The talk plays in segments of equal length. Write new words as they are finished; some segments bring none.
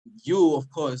you, of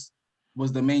course,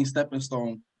 was the main stepping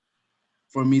stone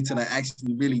for me to like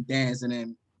actually really dance. And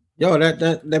then Yo,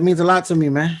 that means a lot to me,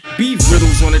 man. Beef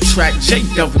riddles on the track, Jake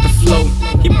dealt with the flow.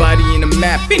 He body in the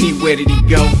map, anywhere did he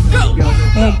go?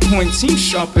 On point, team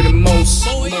sharper than most.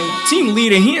 Team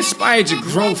leader, he inspired your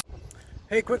growth.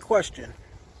 Hey, quick question.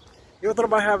 You ever thought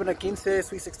about having a 15,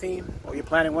 Sweet 16, or you're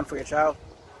planning one for your child?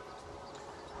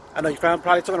 I know you're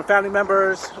probably talking to family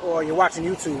members or you're watching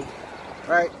YouTube,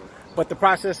 right? But the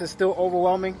process is still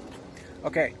overwhelming.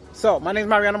 Okay, so my name is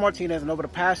Mariano Martinez, and over the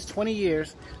past 20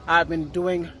 years, I've been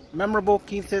doing memorable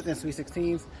 15s and Sweet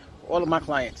 16s for all of my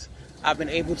clients. I've been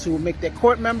able to make their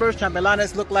court members,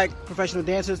 chambelanes, look like professional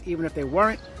dancers, even if they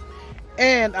weren't.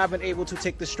 And I've been able to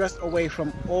take the stress away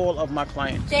from all of my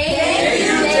clients. Thank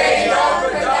you,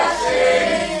 J-Dog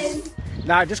Productions.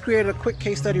 Now, I just created a quick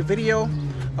case study video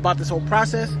about this whole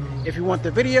process. If you want the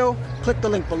video, click the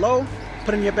link below,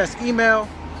 put in your best email,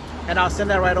 and I'll send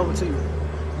that right over to you.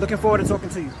 Looking forward to talking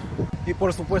to you. Y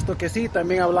por supuesto que sí,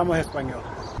 también hablamos español.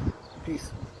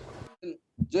 Peace.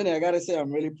 Jenny, I gotta say,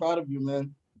 I'm really proud of you,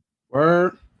 man.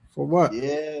 Word? For what?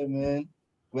 Yeah, man.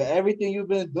 With everything you've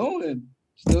been doing,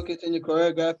 still continue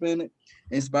choreographing,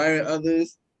 inspiring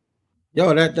others.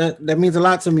 Yo, that means a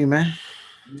lot to me, man.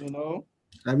 You know?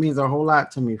 That means a whole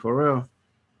lot to me, for real.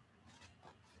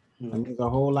 That means a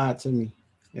whole lot to me.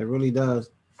 It really does.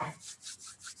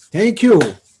 Thank you.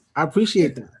 I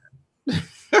appreciate that.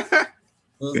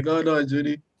 What's going on,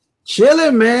 Judy?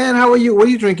 Chilling, man. How are you? What are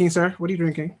you drinking, sir? What are you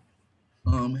drinking?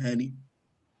 Henny.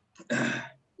 I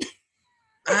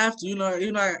have to, I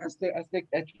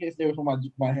can't stay away from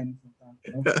my Henny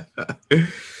sometimes.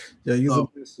 Yeah, use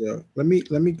this. Yeah. Let me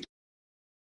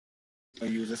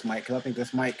use this mic because I think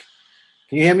this mic.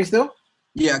 Can you hear me still?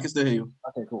 Yeah, I can still hear you.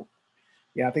 Okay, cool.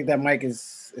 Yeah, I think that mic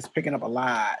is picking up a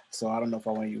lot, so I don't know if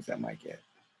I want to use that mic yet.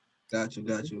 Got you.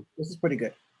 This is pretty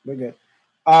good. We're good.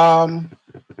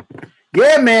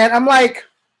 Yeah, man. I'm like,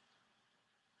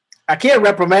 I can't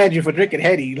reprimand you for drinking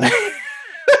Henny.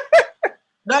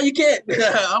 No, you can't.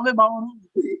 I'm in my own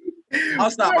room. I'll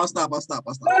stop.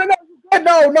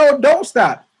 No, don't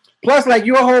stop. Plus, like,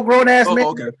 you a whole grown ass man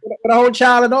okay. with a whole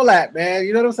child and all that, man.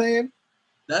 You know what I'm saying?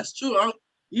 That's true. I'm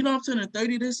turning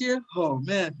 30 this year. Oh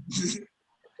man.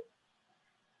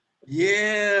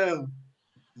 Yeah.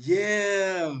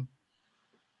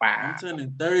 Wow. I'm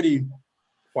turning 30.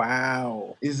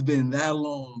 Wow. It's been that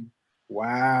long.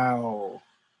 Wow.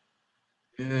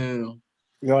 Yeah.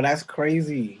 Yo, that's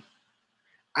crazy.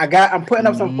 I'm putting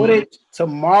up some footage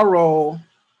tomorrow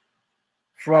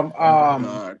from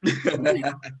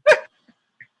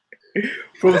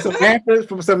from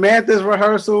Samantha's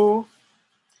rehearsal.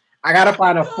 I gotta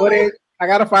find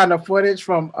the footage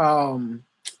from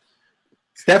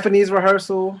Stephanie's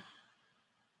rehearsal.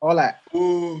 All that.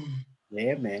 Ooh.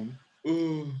 Yeah, man.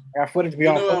 Ooh. I got footage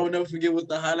beyond. I will never forget what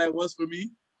the highlight was for me.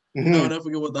 Mm-hmm. I will never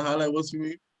forget what the highlight was for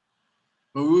me.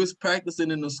 But we was practicing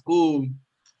in the school,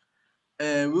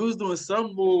 and we was doing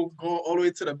some move going all the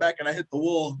way to the back, and I hit the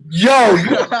wall. Yo, you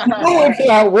went to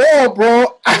that wall,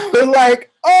 bro. I was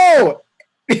like, oh.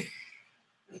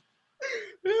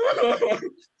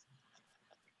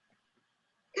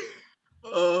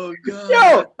 Oh God.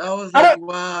 Yo, I was like,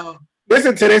 wow.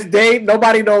 Listen, to this day,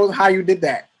 nobody knows how you did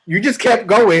that. You just kept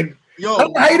going.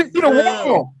 Yo, how you did the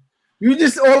wall? You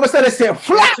just all of a sudden said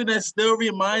flat. Internet still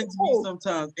reminds me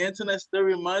sometimes.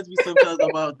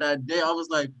 About that day. I was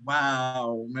like,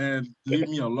 wow, man, leave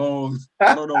me alone.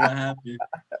 I don't know what happened.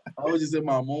 I was just in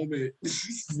my moment.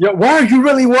 Yo, word, you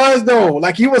really was though.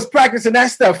 Like you was practicing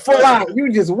that stuff full out.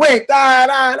 You just went,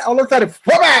 all of a sudden,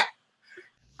 full out.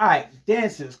 All right,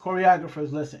 dancers,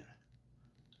 choreographers, listen.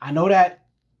 I know that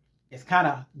it's kind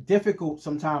of difficult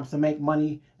sometimes to make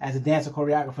money as a dancer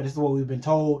choreographer. This is what we've been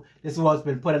told. This is what's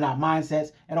been put in our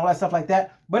mindsets and all that stuff like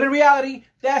that. But in reality,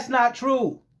 that's not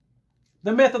true.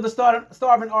 The myth of the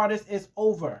starving artist is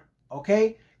over,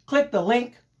 okay? Click the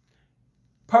link.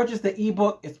 Purchase the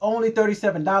ebook. It's only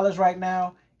 $37 right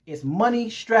now. It's Money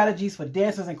Strategies for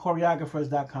Dancers and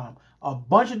Choreographers.com. A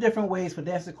bunch of different ways for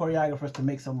dancers and choreographers to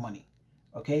make some money.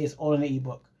 Okay, it's all in the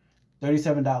ebook.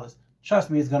 $37. Trust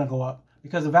me, it's going to go up.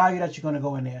 Because the value that you're going to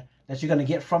go in there, that you're going to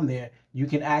get from there, you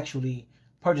can actually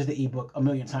purchase the ebook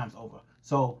 1,000,000 times over.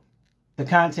 So the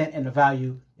content and the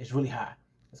value is really high.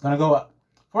 It's going to go up.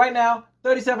 For right now,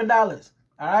 $37.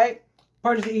 All right?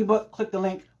 Purchase the ebook, click the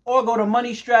link, or go to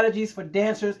Money Strategies for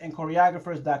Dancers and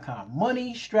Choreographers.com.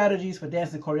 Money Strategies for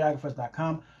Dancers and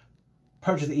Choreographers.com.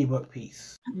 Purchase the ebook.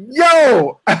 Peace.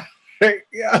 Yo!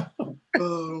 Yeah.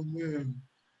 Oh, man.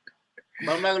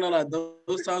 But I'm not gonna lie,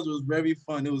 those times was very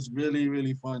fun. It was really,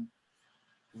 really fun.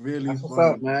 Really That's fun. What's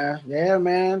up, man? Yeah,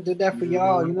 man. Did that for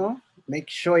y'all, you know? make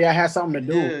sure y'all had something to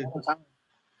do Yeah. all the time.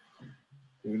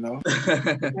 You know,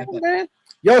 yeah, man.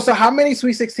 Yo, so how many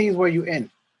Sweet 16s were you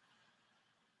in?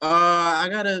 I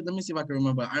gotta let me see if I can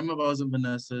remember. I remember I was in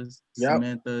Vanessa's, Yep.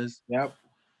 Samantha's, Yep.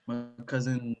 my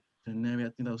cousin Janari, I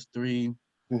think that was 3.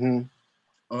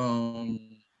 Mm-hmm. Um,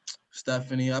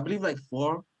 Stephanie, I believe like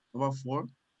 4, about 4.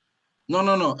 No,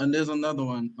 and there's another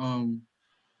one.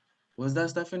 Was that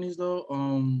Stephanie's though?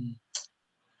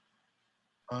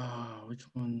 Which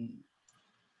one?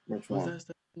 Which Was one? that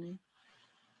Stephanie?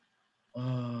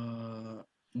 Uh,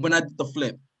 when I did the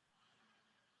flip,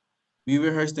 we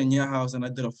rehearsed in your house and I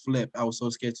did a flip. I was so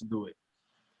scared to do it.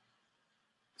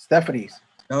 Stephanie's.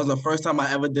 That was the first time I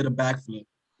ever did a backflip.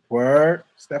 Word.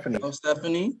 Stephanie's. Oh,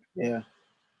 Stephanie? Yeah.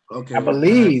 I Okay,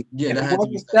 believe. yeah, If that it had to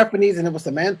be wasn't Stephanie. Stephanie's and it was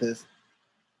Samantha's,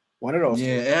 one of those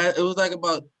Yeah, two. it was like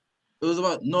about,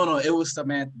 no, it was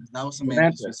Samantha's. That was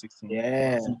Samantha's Samantha. 316.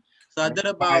 Yeah. So I Like did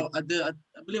five. about, I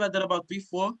believe I did about 3,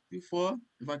 4,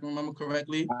 if I can remember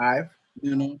correctly. Five.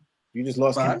 You know, You just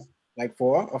lost count. 5, Like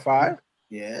 4 or 5.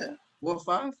 Yeah. 4 or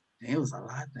 5. Damn, it was a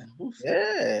lot then. Oof.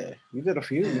 Yeah. You did a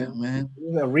few, Yeah, man. man. You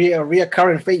was a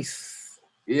reoccurring face.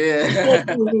 Yeah.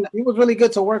 He was really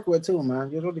good to work with too, man.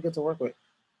 He was really good to work with.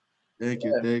 Thank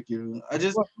you, Yeah. thank you. Of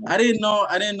course, man. I didn't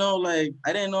know, like,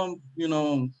 I didn't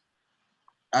know,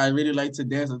 I really liked to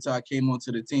dance until I came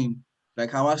onto the team.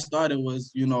 Like how I started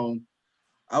was,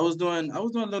 I was doing a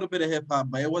little bit of hip hop,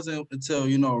 but it wasn't until,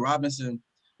 Robinson,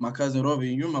 my cousin Robbie,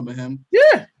 you remember him?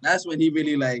 Yeah. That's when he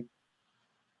really like,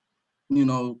 you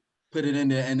know, put it in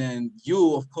there. And then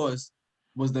you, of course,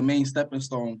 was the main stepping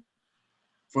stone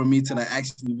for me to like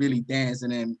actually really dance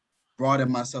and then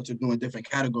broaden myself to doing different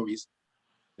categories.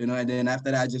 And then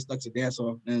after that I just stuck to dance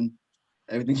off and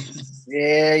everything.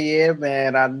 Yeah,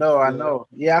 man. I know, I Yeah. know.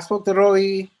 Yeah, I spoke to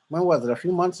Roy. When was it? A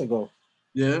few months ago.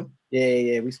 Yeah.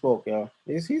 Yeah. We spoke, yo.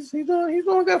 He's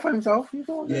doing good for himself. He's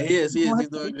doing Yeah, good. he is. He's doing He's his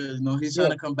doing thing. good. He's trying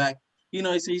Yeah. to come back.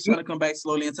 He's trying to come back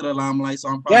slowly into the limelight. So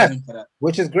I'm proud of Yes, him for that.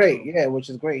 which is great. So, Yeah, which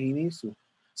is great. He needs to.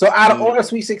 So out of yeah. all the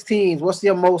Sweet 16s, what's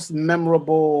your most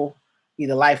memorable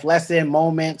either life lesson,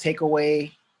 moment,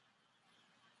 takeaway?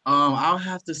 I'll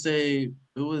have to say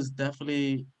it was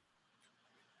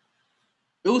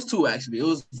 2 actually. It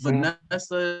was Mhm.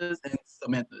 Vanessa's and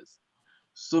Samantha's.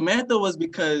 Samantha was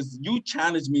because you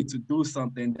challenged me to do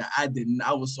something that I didn't.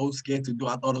 I was so scared to do.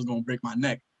 I thought I was gonna break my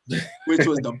neck, which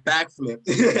was the backflip.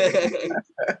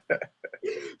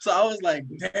 So I was like,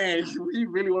 "Dang, you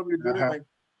really want me to do this?" Uh-huh. Like,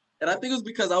 and I think it was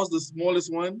because I was the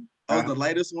smallest one. I was Uh-huh. the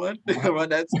lightest one Uh-huh. around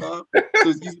that stuff, so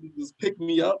it's easy to just pick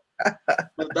me up.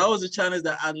 But that was a challenge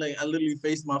that I literally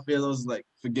faced my fears. I was like,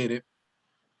 "Forget it."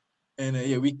 And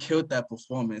yeah, we killed that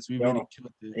performance. We really Yo,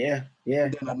 killed it. yeah.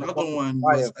 And then That another performance one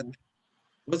was fire.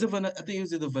 was it I think it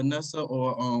was either Vanessa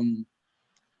or um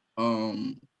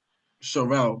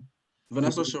Sherelle.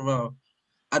 Vanessa Mhm. Sherelle.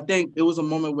 I think it was a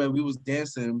moment where we was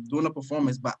dancing, doing a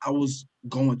performance, but I was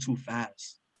going too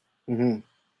fast. Mhm.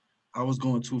 I was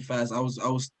going too fast.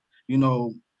 You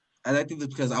know, and I think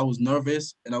that's because I was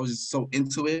nervous and I was just so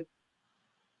into it.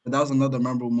 But that was another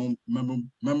memorable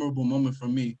moment for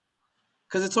me.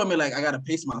 Cause it taught me like I gotta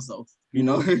pace myself,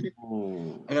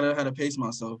 Mhm. I gotta know how to pace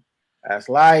myself. That's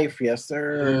life, yes,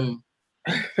 sir.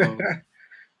 Yeah. So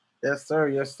Yes, sir.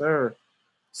 Yes, sir.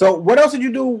 So, what else did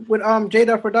you do with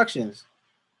Jada Productions?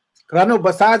 Because I know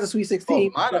besides the Sweet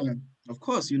 16, modeling. Of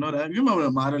course, you know that. You remember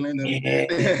the modeling yeah,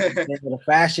 and the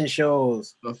fashion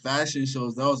shows. the fashion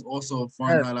shows. That was also a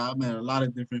fun Yes, highlight. I met a lot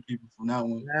of different people from that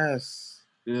one. yes.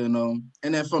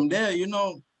 And then from there,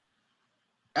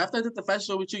 after I did the fashion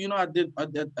show with you, I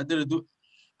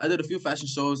did a few fashion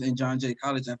shows in John Jay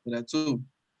College after that too.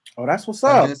 Oh, that's what's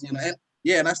I up. guess, and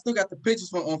yeah, and I still got the pictures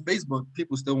from on Facebook.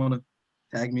 People still want to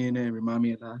tag me in there and remind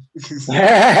me of that.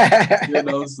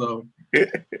 So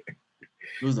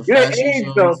it was the You didn't fashion age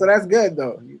though, shows. so that's good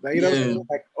though. Like, you know what I'm Yeah. saying?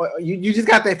 Like you just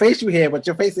got that facial hair, but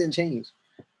your face didn't change.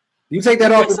 You take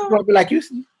that You off, think and people so? will be like, are you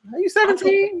I think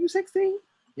 17? You 16?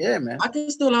 Yeah, man. I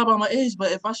can still lie about my age,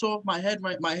 but if I show off my hair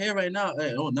right now,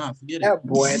 oh nah, forget it. Yeah,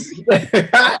 boy.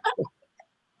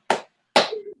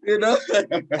 you know,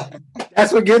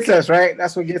 That's what gets us, right?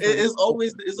 That's what gets us. it's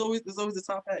always the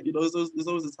top hat. It's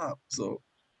always the top. So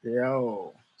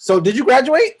Yo. So did you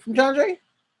graduate from John Jay?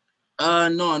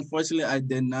 no, unfortunately I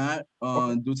did not.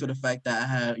 Okay. Due to the fact that I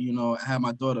had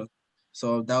my daughter.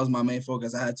 So that was my main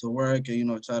focus. I had to work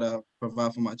and try to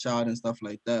provide for my child and stuff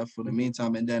like that for the Mhm.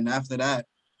 meantime. And then after that,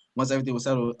 once everything was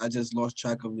settled, I just lost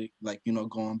track of it, like,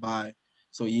 going by.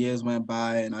 So years went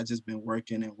by and I just been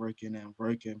working and working and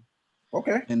working.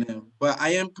 Okay. And then, but I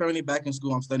am currently back in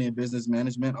school. I'm studying business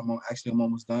management. I'm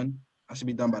almost done. I should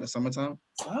be done by the summertime.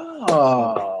 So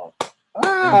Oh. thank you.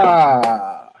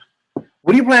 Ah.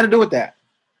 What do you plan to do with that?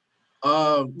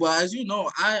 Well, as you know,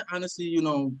 I honestly,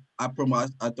 I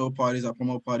throw parties, I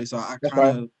promote parties, so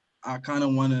Okay. I kind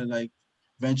of want to like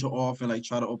venture off and like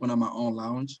try to open up my own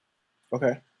lounge.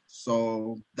 Okay.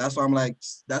 So that's why I'm like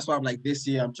this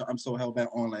year I'm so hell bent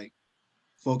on like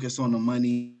focus on the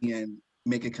money and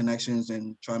making connections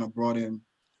and trying to broaden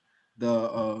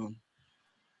the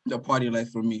the party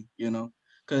life for me,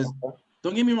 because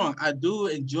don't get me wrong, I do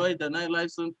enjoy the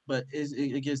nightlife, but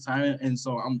it gets tiring, and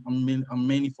so I'm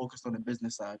mainly focused on the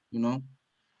business side,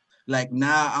 Like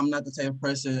now, I'm not the type of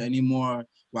person anymore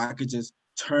where I could just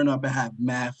turn up and have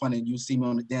mad fun and you see me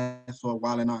on the dance floor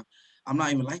while and on. I'm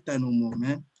not even like that no more,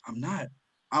 man. I'm not.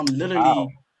 I'm literally, Wow.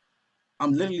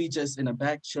 I'm literally just in the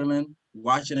back chilling,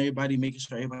 watching everybody, making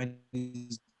sure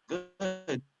everybody's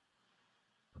good,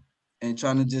 and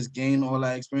trying to just gain all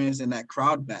that experience and that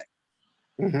crowd back.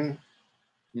 Mm-hmm.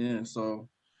 Yeah, so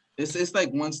it's like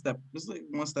one step. It's like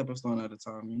one stepping stone at a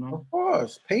time, Of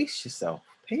course. Pace yourself.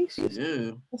 Pace yourself.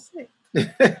 Yeah. That's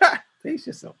it. Pace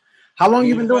yourself. How long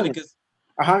you And been it's doing funny it? because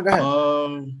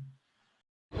Go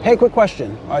ahead. Hey, quick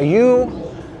question. Are you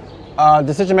a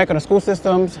decision maker in the school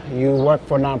systems? You work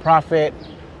for a nonprofit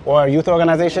or a youth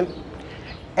organization?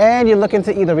 And you're looking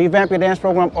to either revamp your dance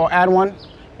program or add one?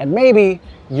 And maybe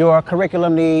your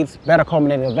curriculum needs better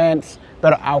culminating events,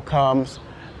 better outcomes,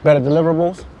 better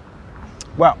deliverables?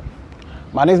 Well,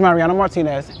 my name is Mariano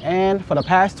Martinez, and for the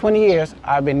past 20 years,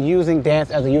 I've been using dance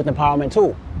as a youth empowerment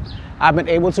tool. I've been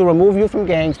able to remove youth from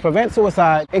gangs, prevent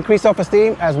suicide, increase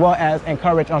self-esteem, as well as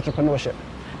encourage entrepreneurship.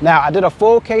 Now, I did a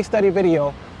full case study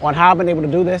video on how I've been able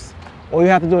to do this. All you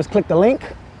have to do is click the link,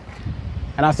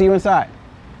 and I'll see you inside.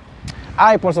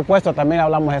 Ah, y por supuesto, también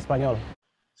hablamos español.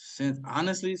 Since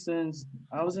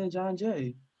I was in John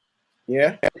Jay.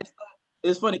 Yeah.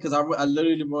 It's funny because I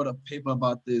literally wrote a paper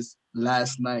about this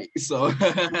last night. So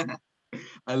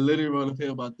I literally wrote a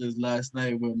paper about this last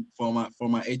night for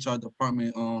my HR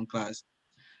department class.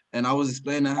 And I was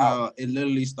explaining how it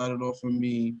literally started off for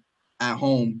me at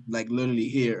home, like literally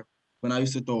here, when I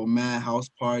used to throw mad house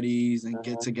parties and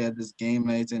get togethers, game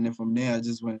nights. And then from there, I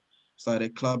just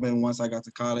started clubbing. Once I got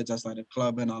to college, I started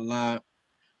clubbing a lot.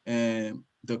 And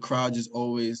the crowd just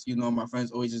always, my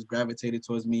friends always just gravitated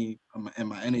towards me, and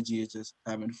my energy is just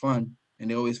having fun.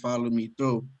 And they always followed me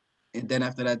through. And then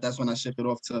after that, that's when I shifted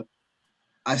off to,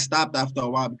 I stopped after a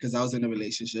while because I was in a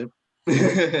relationship.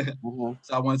 Mm-hmm.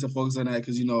 So I wanted to focus on that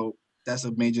because, that's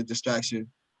a major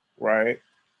distraction. Right.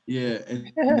 Yeah.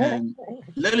 And then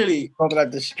literally, Talking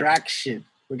about distraction.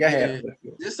 We go yeah, ahead.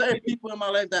 there's certain people in my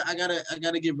life that I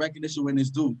gotta give recognition when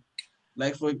it's due.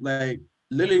 Like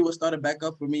literally what started back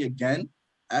up for me again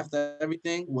after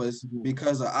everything was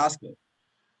because of Oscar.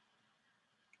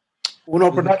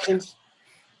 Uno Productions.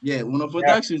 Yeah, Uno Yes.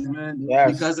 Productions, man.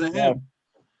 Yes. Because of Yes. him.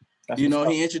 That's what's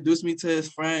up. He introduced me to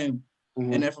his friend.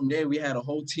 Mm-hmm. And then from there we had a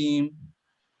whole team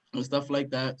and stuff like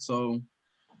that. So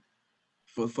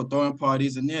for throwing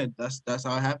parties, and yeah, that's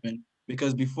how it happened.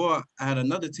 Because before I had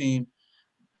another team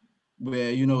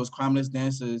where it was crimeless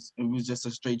dancers, and we was just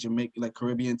a straight Jamaican, like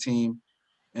Caribbean team,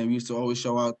 and we used to always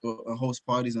show out and host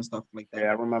parties and stuff like Yeah, that.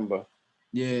 I remember.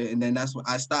 Yeah, and then that's what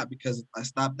I stopped because I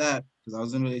stopped that because I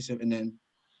was in a relationship, and then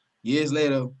years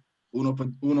later, Uno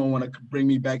want to bring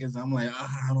me back, and I'm like,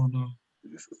 I don't know.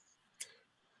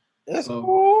 It's So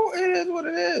cool. It is what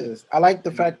it is. I like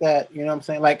the fact that, you know what I'm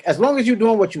saying? Like, as long as you're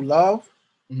doing what you love,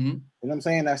 mm-hmm. you know what I'm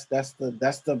saying? That's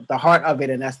the heart of it,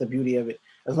 and that's the beauty of it.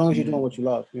 As long as you're doing what you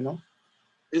love,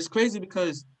 It's crazy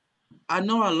because I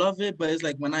know I love it, but it's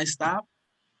like when I stop,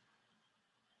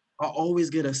 I always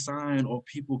get a sign or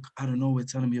people out of nowhere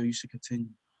telling me, "Oh, you should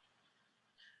continue."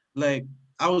 Like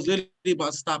I was literally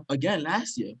about to stop again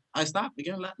last year. I stopped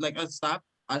again. Like I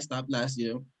stopped last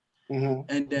year, Mm-hmm.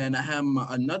 and then I have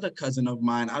another cousin of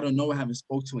mine. I don't know. I haven't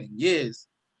spoke to in years.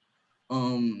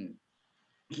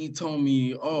 He told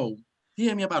me, "Oh, he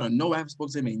hit me about a no. I haven't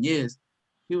spoken to him in years."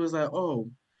 He was like, "Oh,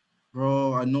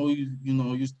 bro, I know you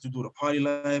used to do the party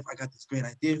life. I got this great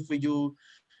idea for you.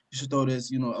 You should throw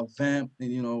this, event,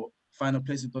 and find a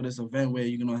place to throw this event where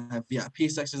you're gonna have VIP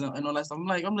sections and all that stuff."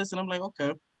 I'm listening. I'm like,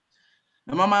 okay.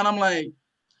 In my mind, I'm like,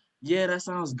 yeah, that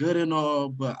sounds good and all,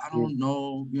 but I don't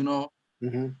know.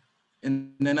 Mm-hmm.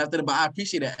 And then after that, but I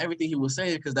appreciated everything he was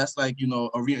saying because that's like,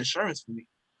 a reassurance for me.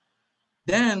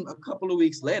 Then a couple of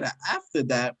weeks later, after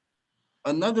that,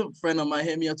 another friend of mine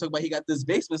hit me up talking about he got this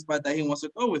basement spot that he wants to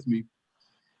throw with me.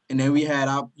 And then we had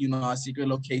our secret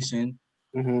location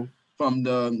Mm-hmm.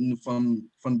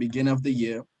 from beginning of the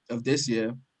year of this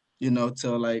year,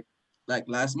 till like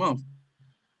last month.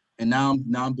 And now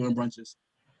I'm doing brunches.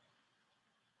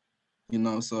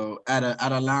 So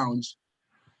at a lounge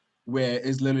where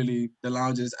it's literally the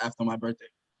lounge is after my birthday.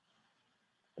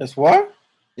 It's what?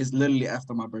 It's literally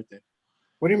after my birthday.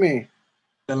 What do you mean?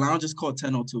 The lounge is called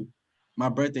 1002. My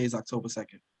birthday is October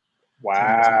 2nd.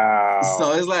 1002. Wow.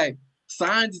 So it's like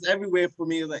signs is everywhere for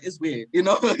me. It's like it's weird, you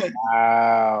know.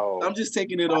 Wow. I'm just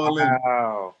taking it all in.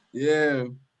 Wow. Yeah.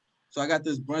 So I got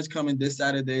this brunch coming this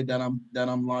Saturday that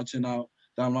I'm launching out.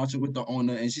 That I'm launching with the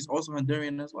owner, and she's also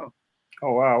Honduran as well.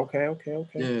 Oh wow. Okay. Okay.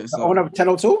 Okay. Yeah. The owner So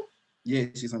of 1002. yeah,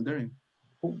 she's Honduran.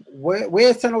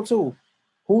 Where's 1002?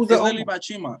 Who's the It's literally owner? by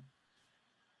Chima.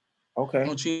 Okay.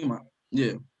 On Chima.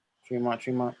 Yeah. Tremont.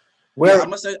 Yeah. Where?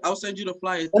 I'll send you the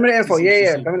flyer Send me the to info. see Yeah, to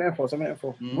yeah. see. Send me the info. Send me the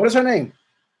info. Mm-hmm. What is her name?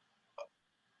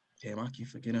 Damn, I keep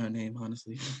forgetting her name,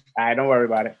 honestly. All right, don't worry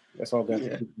about it. That's all good.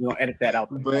 Yeah. We're gonna edit that out.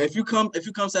 But if you come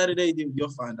Saturday,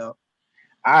 you'll find out.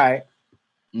 All right.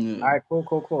 Yeah. All right,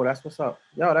 cool. That's what's up.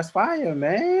 Yo, that's fire,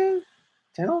 man.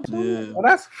 1002. Yeah. Oh,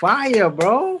 that's fire,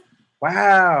 bro.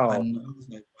 Wow. I know. I was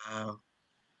like, wow.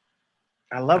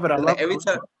 I love it. I It's love like every it.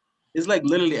 time. It's like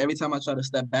literally every time I try to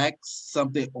step back,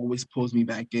 something always pulls me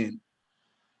back in.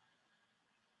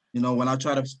 You know, when I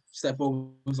try to step over,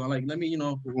 so I'm like, let me,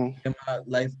 Mhm. get my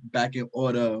life back in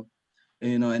order,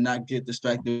 and not get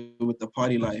distracted with the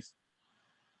party life.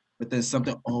 But then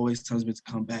something always tells me to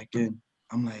come back in.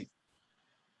 I'm like,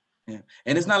 yeah.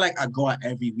 And it's not like I go out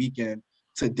every weekend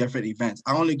to different events.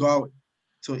 I only go out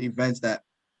to events that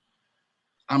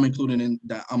I'm included in,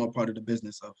 that I'm a part of the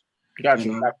business of. Got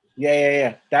you.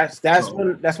 Yeah. That's So,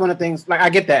 one of the things. Like I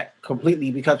get that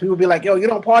completely because people be like, "Yo, you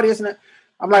don't party, isn't it?"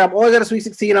 I'm like, I'm always at a Sweet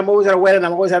 16. I'm always at a wedding.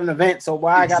 I'm always at an event. So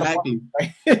why exactly. I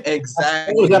gotta party?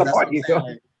 Exactly. I always gotta That's what I'm party. saying.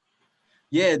 Like,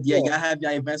 yeah, y'all have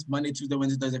your events Monday, Tuesday,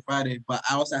 Wednesday, Thursday, Friday. But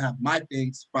I also have my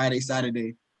things Friday,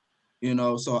 Saturday.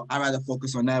 So I rather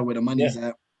focus on that where the money's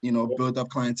at. Build up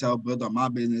clientele, build up my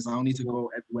business. I don't need to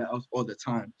go everywhere else all the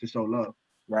time to show love.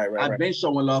 Right. I've been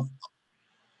showing love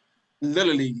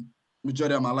literally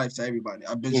majority of my life to everybody.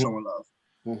 I've been showing love.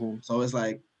 Mm-hmm. So it's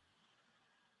like,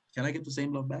 can I get the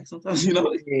same love back sometimes?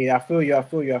 Yeah, I feel you.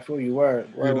 Word.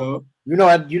 You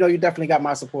know? You definitely got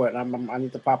my support. I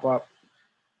need to pop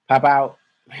out.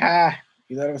 Ha,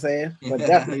 you know what I'm saying? But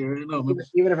definitely, You already know, man.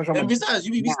 even if it's from And besides,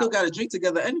 we still got to drink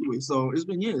together anyway. So it's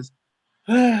been years.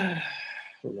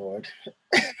 Lord.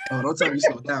 Oh, don't tell me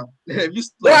slow down. If you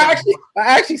slow No, down,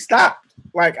 I actually stopped.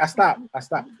 Like I stopped.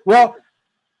 Well,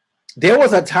 there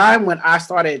was a time when I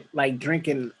started like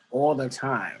drinking all the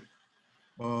time.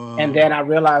 And then I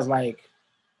realized like,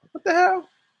 what the hell?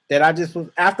 Then I just was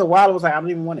after a while, I was like, I don't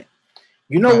even want it.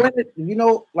 You know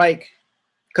when like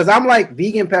because I'm like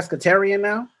vegan pescatarian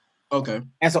now. Okay.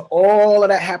 And so all of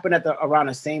that happened around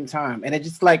the same time. And it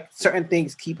just like certain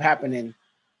things keep happening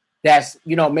that's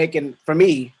making for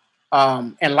me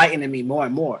enlightening me more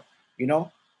and more,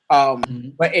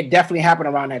 but it definitely happened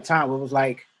around that time. It was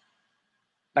like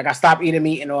I stopped eating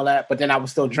meat and all that, but then I was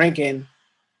still drinking.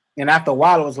 And after a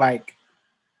while it was like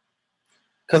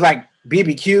because like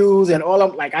BBQs and all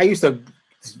of like I used to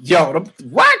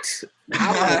what?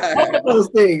 I love those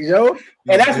things, yo.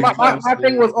 And that's my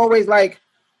thing was always like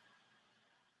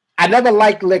I never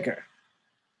liked liquor.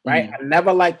 Right, I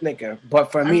never liked liquor,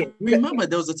 but for me, remember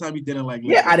there was a time you didn't like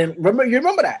liquor. Yeah, I didn't remember. You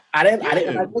remember that? I didn't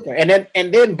like liquor,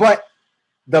 and then, but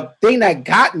the thing that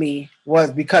got me was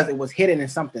because it was hidden in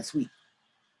something sweet.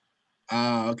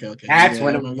 Okay. That's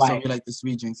when it was like the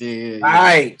sweet drinks. Yeah.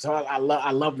 Right. So I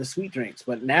love the sweet drinks,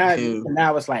 but now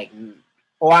it's like,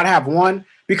 I'd have one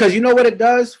because you know what it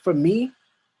does for me.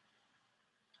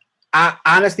 I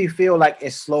honestly feel like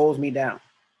it slows me down.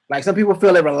 Like some people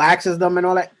feel it relaxes them and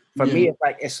all that. For me, it's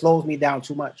like it slows me down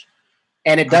too much,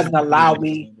 and it doesn't allow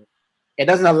me. It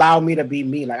doesn't allow me to be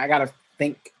me. Like I gotta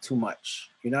think too much.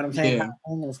 You know what I'm saying? Yeah.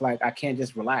 It's like I can't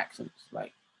just relax. And it's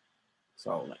like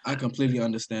so. Like, I completely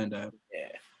understand that.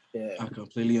 Yeah. I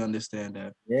completely understand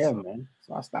that. Yeah, man.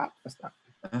 So I stopped.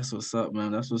 That's what's up,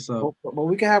 man. That's what's up. But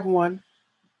we can have one.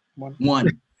 One.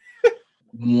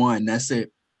 That's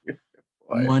it.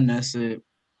 One. That's it.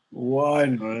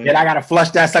 One. Right. Then I gotta flush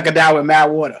that sucker down with mad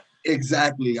water.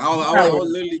 Exactly. I'll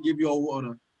literally give you a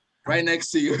water right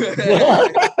next to you.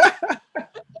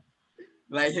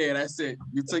 Like, hey, that's it.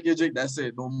 You took your drink. That's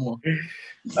it. No more.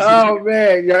 Oh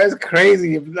man, it's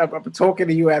crazy. I'm talking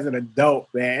to you as an adult,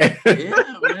 man. Yeah,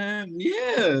 man.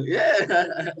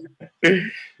 Yeah.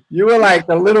 You were like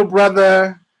the little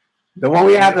brother, the one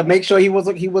we had to make sure he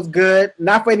was good,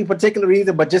 not for any particular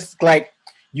reason, but just like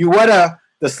you were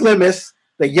the slimmest,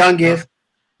 the youngest,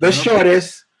 the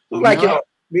shortest. Like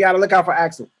we gotta look out for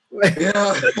Axel.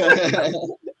 Yeah.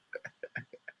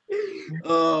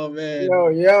 Oh man.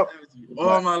 Yep.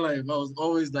 All my life, I was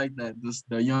always like that.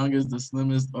 The youngest, the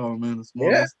slimmest. Oh man, the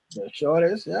smallest. Yeah, the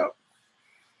shortest. Yep.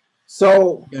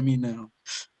 So Get me now.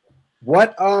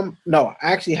 what? No,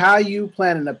 actually, how are you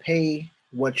planning to pay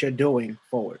what you're doing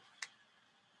forward?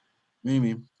 What do you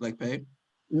mean? Like pay?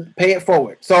 Pay it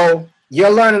forward. So you're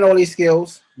learning all these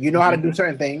skills. You know how to Mm-hmm. do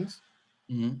certain things.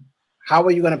 Mm-hmm. How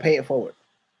are you going to pay it forward?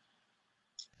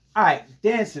 All right,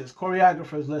 dancers,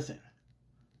 choreographers, listen.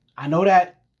 I know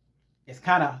that it's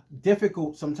kind of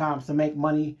difficult sometimes to make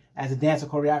money as a dancer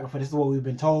choreographer. This is what we've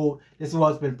been told. This is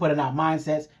what's been put in our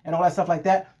mindsets and all that stuff like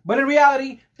that. But in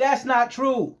reality, that's not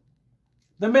true.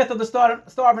 The myth of the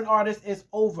starving artist is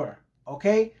over.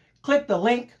 Okay? Click the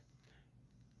link.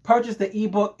 Purchase the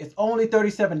ebook. It's only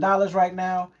 $37 right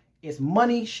now. It's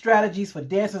Money Strategies for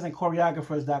Dancers and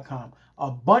Choreographers.com.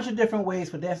 A bunch of different ways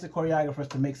for dancers and choreographers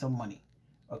to make some money.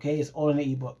 Okay? It's all in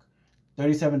the ebook.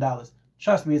 $37.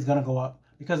 Trust me, it's going to go up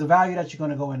because the value that you're going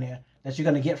to go in there, that you're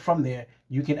going to get from there,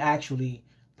 you can actually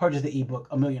purchase the ebook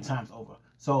a million times over.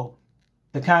 So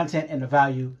the content and the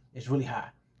value is really high.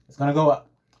 It's going to go up.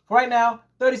 For right now,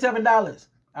 $37.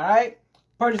 All right?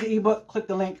 Purchase the ebook, click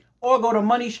the link, or go to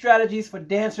Money Strategies for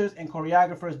Dancers and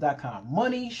Choreographers.com.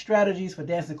 Money Strategies for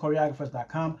Dancers and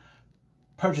Choreographers.com.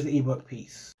 Purchase the ebook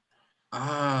piece.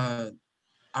 Uh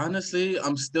Honestly,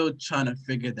 I'm still trying to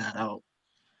figure that out.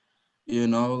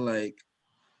 Like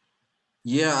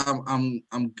yeah,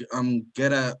 I'm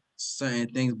good at certain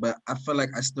things, but I feel like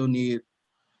I still need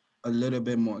a little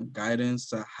bit more guidance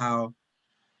to how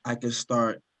I can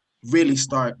really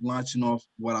start launching off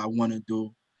what I want to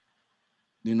do.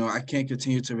 I can't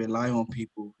continue to rely on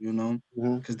people,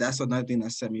 Mm-hmm. because that's another thing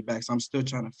that set me back. So I'm still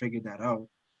trying to figure that out.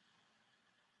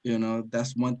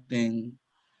 That's one thing,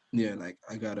 yeah, like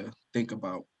I gotta think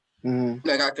about. Mm-hmm.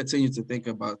 Like I continue to think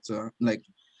about, like,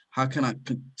 how can I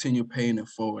continue paying it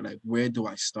forward? Like, where do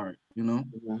I start?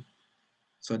 Mm-hmm.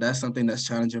 So that's something that's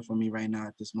challenging for me right now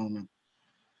at this moment,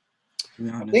 to be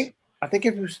I honest. think I think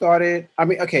if you started, I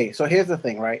mean, okay, so here's the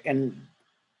thing, right? And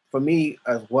for me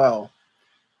as well,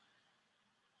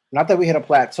 not that we hit a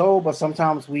plateau, but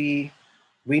sometimes we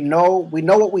know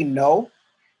what we know,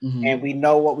 Mm-hmm. and we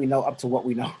know what we know up to what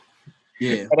we know.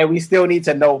 Yeah. And then we still need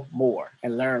to know more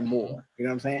and learn Mm-hmm. more. You know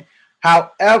what I'm saying?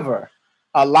 However,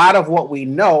 a lot of what we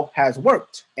know has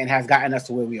worked and has gotten us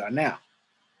to where we are now.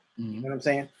 You Mm-hmm. know what I'm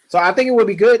saying? So I think it would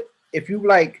be good if you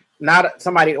like not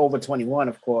somebody over 21,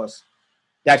 of course,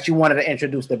 that you wanted to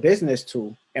introduce the business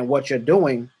to and what you're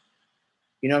doing.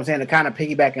 You know what I'm saying? To kind of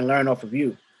piggyback and learn off of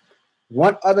you.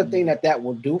 One other thing that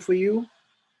will do for you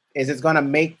is it's gonna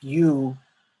make you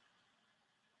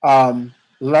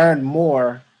learn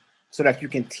more so that you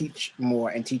can teach more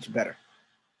and teach better.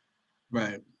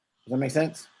 Right. Does that make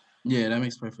sense? Yeah, that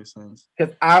makes perfect sense.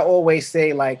 Because I always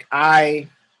say like I've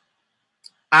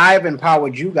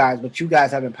empowered you guys, but you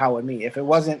guys have empowered me. If it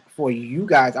wasn't for you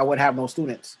guys, I wouldn't have no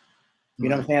students. You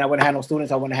know what I'm Right. saying? I wouldn't have no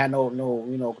students. I wouldn't have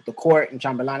no the court and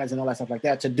chambelanas and all that stuff like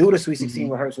that to do the Sweet 16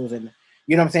 Mm-hmm. rehearsals and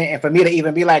you know what I'm saying? And for me to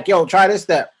even be like, yo, try this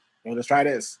step. Yo, let's try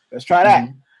this. Let's try that.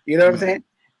 Mm-hmm. You know what I'm Right.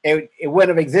 saying? It wouldn't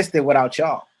have existed without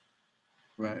y'all.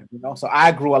 Right. So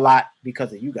I grew a lot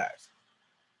because of you guys.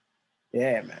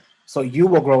 Yeah, man. So you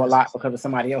will grow a lot because of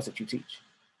somebody else that you teach.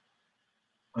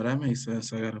 Oh, that makes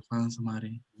sense. I gotta find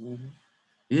somebody. Mm-hmm.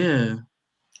 Yeah,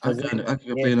 Because I can yeah,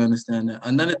 completely understand that.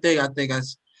 Another thing I think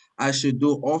I should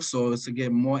do also is to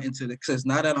get more into because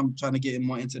now that I'm trying to get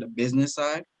more into the business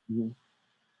side, mm-hmm.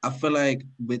 I feel like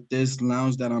with this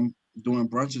lounge that I'm doing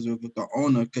brunches with the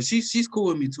owner, because she's cool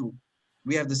with me too.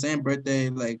 We have the same birthday,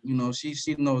 like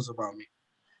she knows about me.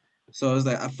 So it's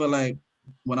like I feel like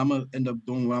what I'm gonna end up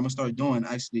doing, what I'm gonna start doing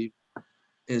actually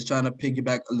is trying to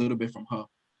piggyback a little bit from her.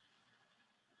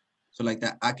 So like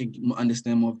that I can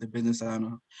understand more of the business side on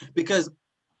her. Because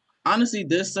honestly,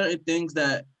 there's certain things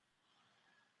that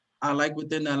I like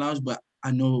within that lounge, but I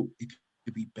know it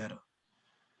could be better.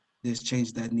 There's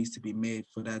change that needs to be made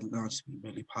for that lounge to be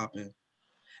really popping.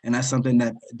 And that's something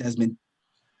that's been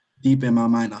deep in my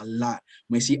mind a lot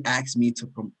when she asked me to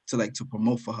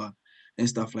promote for her and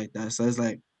stuff like that. So it's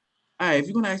like, all right, if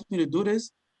you're gonna ask me to do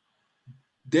this,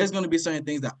 there's gonna be certain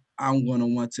things that I'm gonna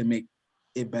want to make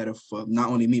it better for not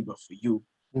only me but for you.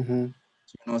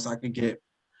 Mm-hmm. So I could get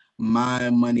my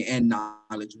money and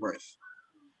knowledge worth.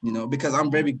 Because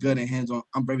I'm very good at hands-on.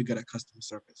 I'm very good at customer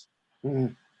service. Mm-hmm.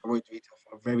 I worked retail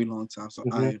for a very long time, so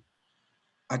Mm-hmm.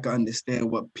 I can understand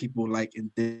what people like and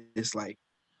dislike.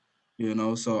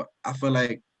 So I feel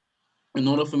like in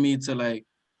order for me to like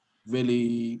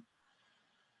really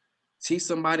teach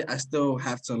somebody, I still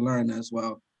have to learn as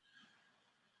well,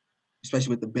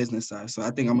 especially with the business side. So I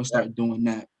think I'm gonna Yep. start doing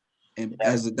that, and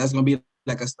Yep. that's gonna be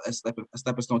like a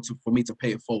stepping stone for me to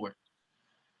pay it forward.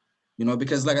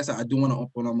 Because like I said, I do want to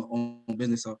open up my own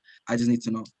business, so I just need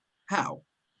to know how.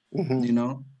 Mm-hmm. You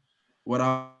know, what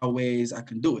are ways I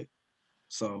can do it.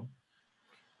 So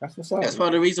That's what's up. that's part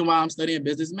of the reason why I'm studying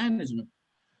business management.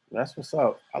 That's what's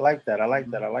up. I like that. I like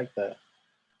that. I like that.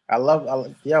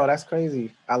 Yo, that's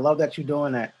crazy. I love that you're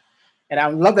doing that. And I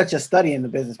love that you're studying the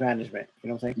business management. You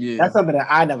know what I'm saying? Yeah. That's something that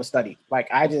I never studied. Like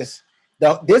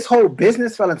this whole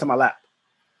business fell into my lap.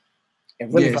 It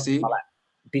really Yeah. fell into See. my lap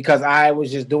because I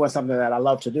was just doing something that I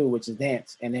love to do, which is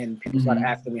dance. And then people started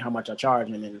asking me how much I charge,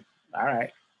 and then all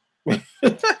right, you know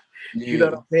what Yeah.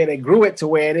 I'm saying? They grew it to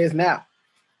where it is now.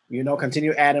 You know,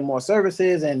 continue adding more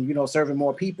services and serving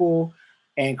more people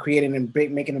and creating and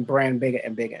making the brand bigger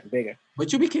and bigger and bigger.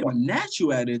 But you became a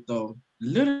natural at it, though.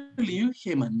 Literally, you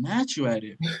became a natural at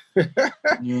it.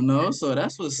 So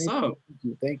that's what's up.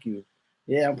 Thank you.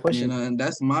 Yeah, I'm pushing. And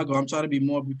that's my goal. I'm trying to be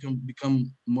more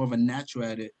become more of a natural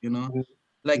at it.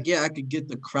 Like yeah, I could get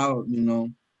the crowd,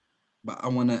 but I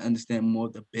want to understand more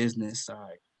the business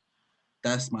side.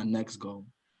 That's my next goal.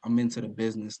 I'm into the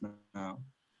business now.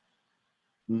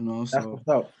 That's So what's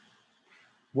up.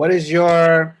 What is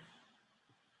your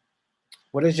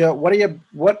what is your what are your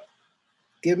what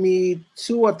give me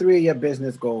 2 or 3 of your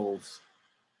business goals?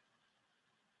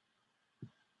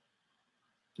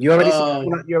 You already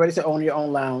said own your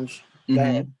own lounge. Go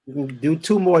ahead. mhm. You can do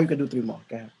 2 more, you can do 3 more.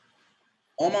 Go ahead.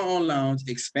 On my own lounge,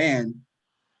 expand.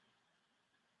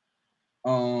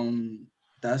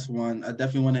 That's one. I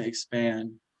definitely want to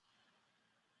expand.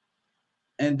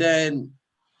 And then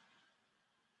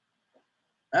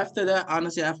after that,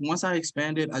 honestly, once I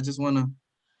expand it, I just want to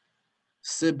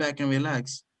sit back and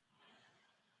relax.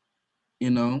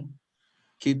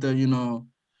 Keep the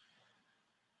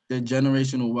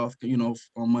generational wealth,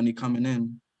 or money coming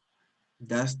in.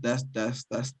 That's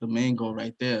the main goal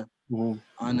right there.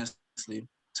 Honestly,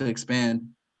 to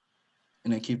expand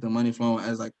and then keep the money flowing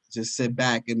as like just sit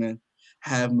back and then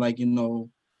have like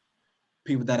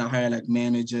people that I hire like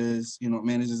managers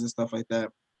and stuff like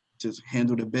that, just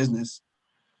handle the business.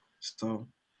 So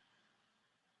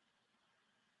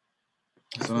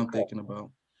that's what I'm thinking about.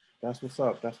 That's what's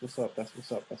up. That's what's up. That's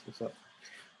what's up. That's what's up.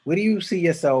 Where do you see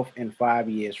yourself in 5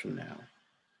 years from now?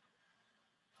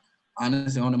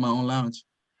 Honestly, owning my own lounge.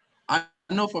 I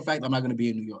know for a fact I'm not gonna be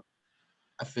in New York.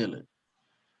 I feel it.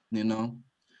 I'm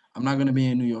not gonna be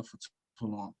in New York for too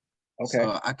long. Okay.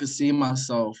 So I could see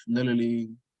myself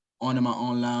literally owning my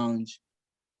own lounge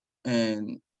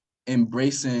and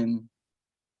embracing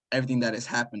everything that is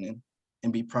happening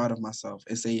and be proud of myself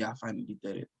and say, yeah, I finally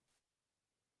did it.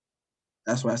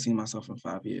 That's where I see myself in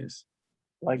 5 years.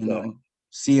 Like that.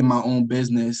 Seeing my own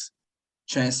business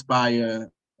transpire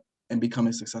and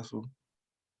becoming successful.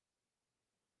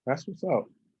 That's what's up.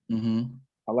 Mm-hmm.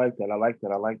 I like that. I like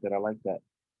that. I like that. I like that.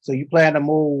 So you plan to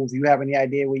move? You have any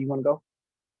idea where you want to go?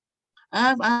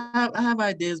 I have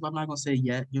ideas, but I'm not gonna say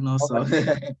yet. So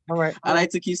Okay. All right. I like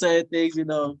to keep certain things,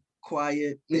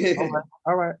 quiet. All right.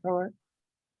 All right. All right.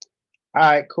 All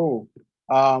right. Cool.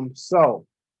 So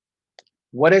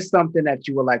what is something that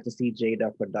you would like to see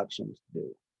Jada Productions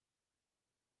do?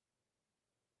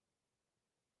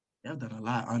 You've done a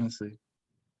lot, honestly.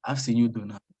 I've seen you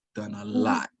done a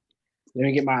lot. Let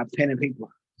me get my pen and paper.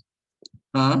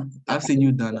 Huh? I've seen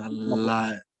you done a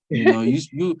lot.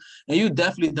 You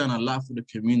definitely done a lot for the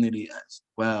community as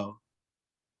well.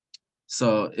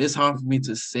 So it's hard for me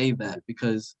to say that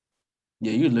because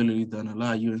yeah, you literally done a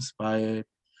lot. You inspired,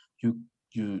 you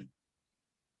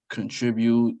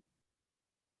contribute,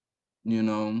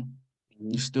 you're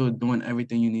still doing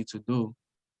everything you need to do.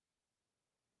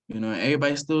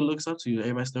 Everybody still looks up to you.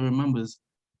 Everybody still remembers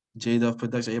J-Dub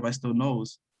Production. Everybody still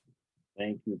knows.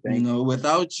 Thank you. Thank you.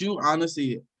 Without you,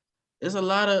 honestly, there's a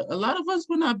lot of us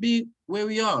would not be where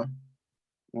we are.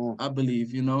 I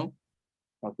believe, I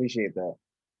appreciate that.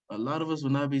 a lot of us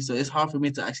would not be. So it's hard for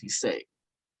me to actually say,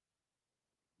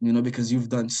 because you've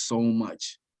done so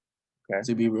much. Okay.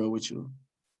 To be real with you.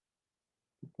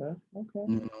 Okay. Okay.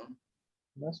 You know?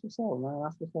 That's what's up, man.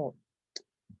 That's what's up.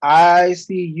 I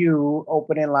see you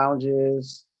opening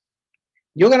lounges.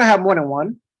 You're gonna have more than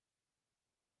one.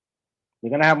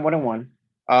 You're gonna have more than one.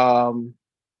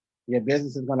 Your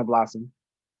business is gonna blossom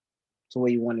to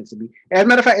where you want it to be. As a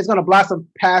matter of fact, it's gonna blossom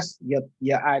past the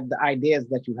ideas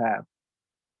that you have.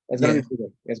 It's gonna be bigger.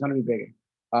 It's gonna be bigger.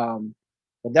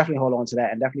 But definitely hold on to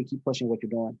that and definitely keep pushing what you're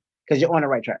doing because you're on the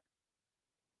right track.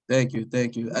 Thank you.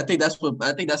 I think that's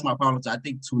my problem. I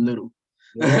think too little.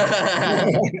 Yeah.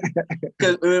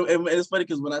 Because it's funny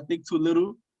because when I think too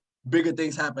little, bigger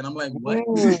things happen. I'm like, what?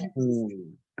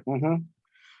 Mm-hmm.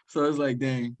 So it's like,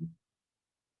 dang.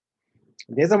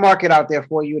 There's a market out there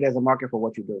for you. There's a market for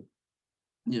what you do.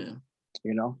 Yeah.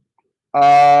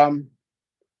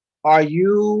 Are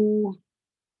you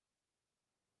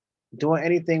doing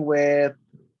anything with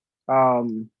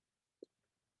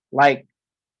like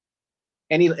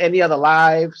any other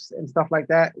lives and stuff like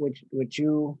that, which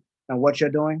you and what you're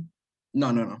doing?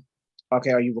 No, no, no,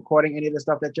 Okay, are you recording any of the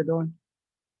stuff that you're doing?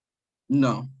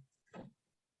 no.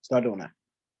 Start doing that.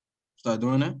 Start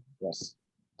doing that. Yes.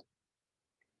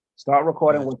 Start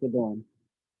recording Gotcha. what you're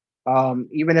doing.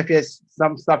 Even if it's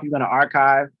some stuff you're gonna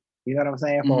archive, you know what I'm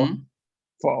saying, Mm-hmm.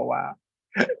 for a while.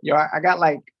 Yo, I got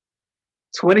like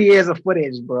 20 years of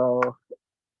footage, bro.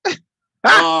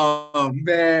 I Oh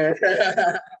man.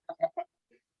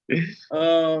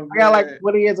 Oh got like man.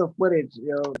 20 years of footage,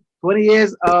 yo. 20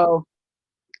 years of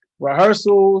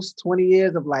rehearsals, 20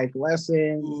 years of like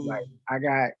lessons. Like Ooh. I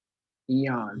got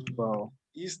eons, bro.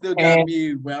 You still got And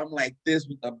me where I'm like this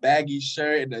with a baggy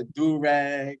shirt and a do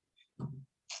rag.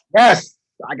 yes,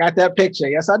 I got that picture.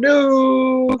 Yes, I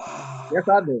do. Yes,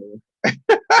 I do.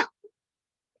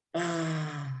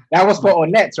 That was for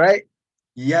Onets, right?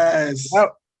 Yes.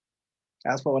 Yep.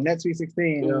 That's for Onets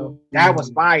 316, yo. That was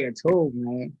Ooh. fire too,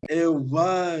 man. It That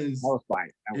was. was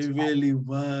fire. That was It fire. really That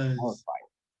was was.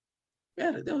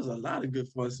 fire. Man, there was a lot of good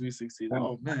fun 316. That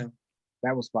was Oh fire. man.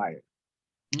 That was fire.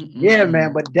 Yeah, man.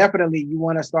 Mm-mm-mm. But definitely, you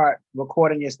want to start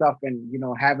recording your stuff and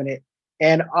having it.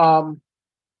 And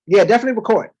yeah, definitely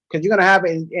record because you're gonna have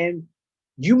it, and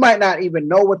you might not even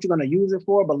know what you're gonna use it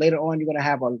for, but later on, you're gonna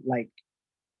have a like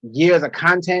years of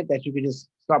content that you can just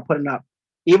start putting up.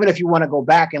 Even if you want to go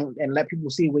back and let people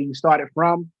see where you started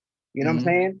from, you know what I'm Mm-hmm.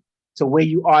 saying? To where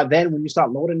you are then when you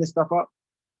start loading this stuff up,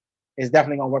 it's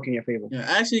definitely gonna work in your favor. Yeah,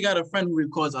 I actually got a friend who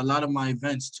records a lot of my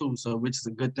events too, so which is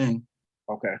a good thing.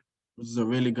 Okay. Which is a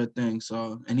really good thing.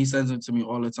 So, and he sends it to me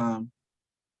all the time.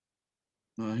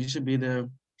 He should be there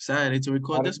Saturday to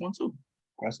record this one too.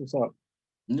 That's what's up.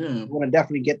 Yeah. You want to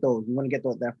definitely get those. You want to get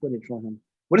that footage from him.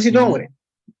 What is he doing Mm-hmm. with it?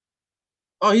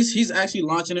 Oh, he's actually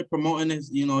launching it, promoting his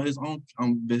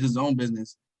his own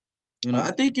business. Oh,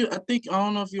 I think I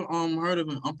don't know if you heard of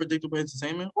it, Unpredictable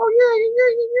Entertainment. oh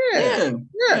yeah, yeah, yeah, Yeah, yeah.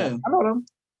 Yeah. yeah, I know them.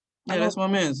 I yeah. know That's my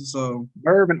man. So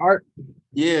Merv and Art.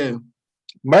 yeah,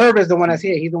 Merv is the one that's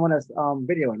here. He's the one that's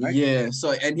videoing, right? yeah.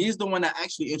 So and he's the one that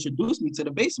actually introduced me to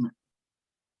the basement.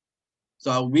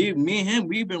 So me and him,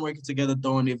 we've been working together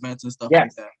throwing events and stuff like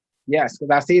Yes. that. Yes, because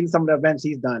I've seen some of the events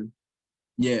he's done.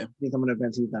 Yeah, Seen some of the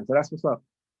events he's done. So that's what's up.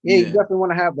 Yeah, you yeah. definitely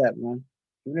want to have that, man.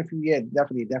 Even if you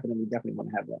definitely want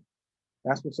to have that.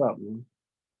 That's what's up, man.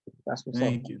 That's what's up.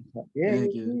 Thank you, Yeah, thank yeah,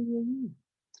 you. yeah, yeah, yeah.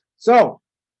 So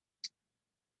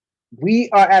we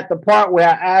are at the part where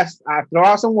I throw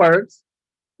out some words,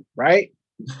 right?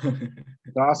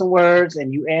 Throw out some words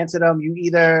and you answer them.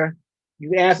 You can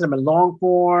answer them in long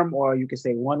form or you can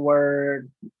say one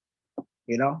word,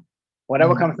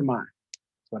 whatever Mhm, comes to mind.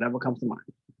 Whatever comes to mind.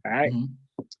 All right. mhm.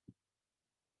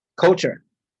 Culture.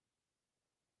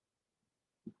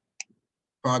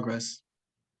 Progress.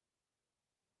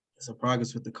 It's a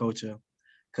progress with the culture,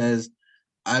 because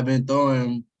I've been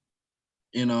throwing.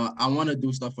 I want to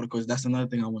do stuff for the culture. That's another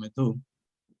thing I want to do.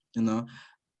 You know,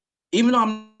 even though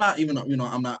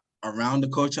I'm not around the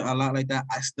culture a lot like that,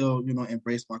 I still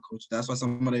embrace my culture. That's why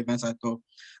some of the events I throw,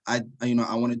 I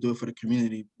want to do it for the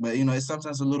community. But it's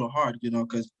sometimes a little hard,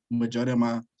 because majority of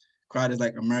my crowd is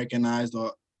like Americanized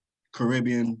or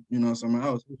Caribbean, somewhere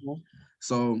else. Mhm.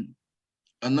 So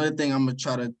another thing I'm gonna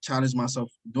try to challenge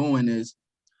myself doing is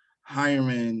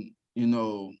hiring,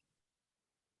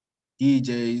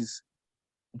 DJs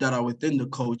that are within the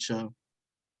culture,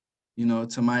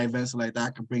 to my events like that.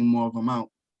 I could bring more of them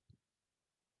out,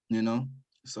 you know.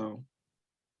 So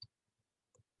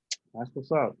That's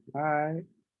what's up. All right.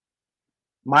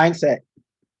 Mindset.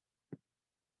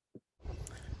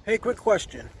 Hey, quick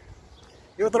question.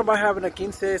 You ever thought about having a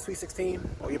quince sweet 16,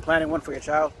 or you're planning one for your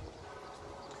child?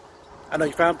 I know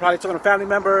you found probably talking to family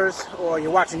members, or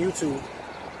you're watching YouTube,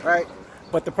 right?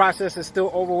 But the process is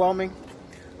still overwhelming.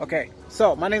 Okay,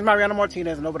 so my name is Mariano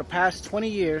Martinez, and over the past 20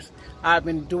 years, I've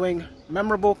been doing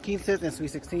memorable quinces and sweet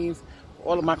 16s for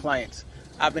all of my clients.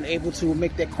 I've been able to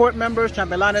make their court members,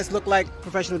 chambelanes, look like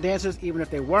professional dancers, even if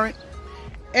they weren't.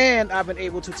 And I've been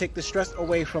able to take the stress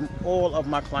away from all of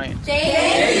my clients.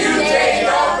 Thank you,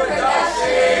 J-Dog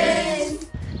Productions.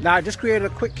 Now, I just created a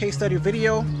quick case study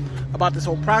video about this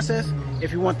whole process.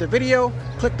 If you want the video,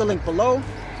 click the link below,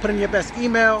 put in your best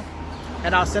email,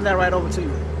 and I'll send that right over to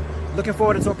you. Looking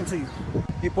forward to talking to you.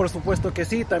 Y por supuesto que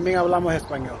sí, también hablamos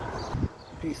español.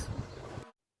 Peace.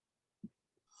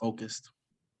 focused.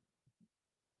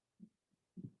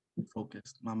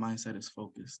 Focused. My mindset is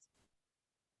focused.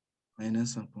 Plain and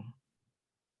simple.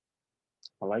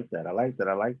 I like that. I like that.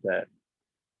 I like that.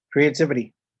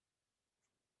 Creativity.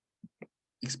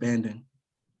 Expanding.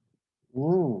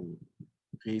 Mm.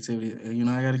 Creativity.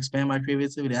 I gotta expand my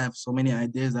creativity. I have so many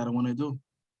ideas that I want to do.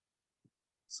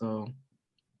 So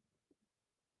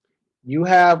You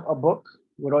have a book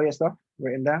with all your stuff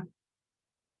written down?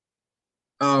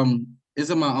 it's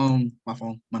in my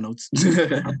phone, my notes.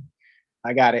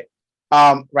 I got it.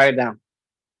 Write it down.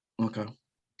 Okay.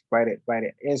 Write it.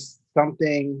 It's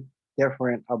something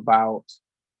different about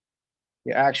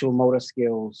your actual motor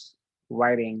skills,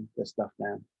 writing the stuff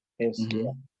down. Mm-hmm.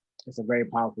 It's a very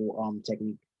powerful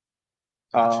technique.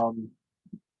 Gotcha. Um,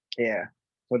 yeah.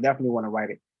 So definitely want to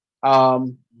write it.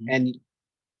 Mm-hmm. And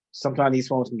sometimes these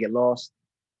phones can get lost.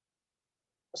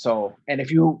 So, and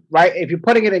if you're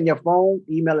putting it in your phone,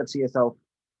 email it to yourself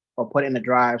or put it in the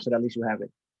drive so that at least you have it.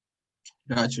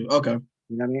 Got you. Okay.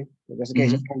 You know what I mean? So just in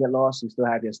case your Mm-hmm. phone get lost, you still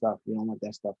have your stuff. You don't want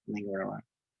that stuff lingering around.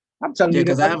 I'm telling Yeah, you,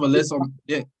 because I have a list on.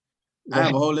 Yeah, go I have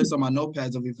ahead. a whole list on my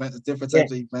notepads of events, different Yeah.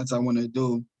 types of events I want to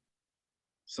do.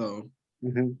 So.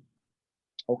 Hmm.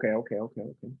 Okay. All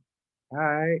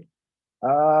right.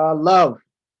 Love.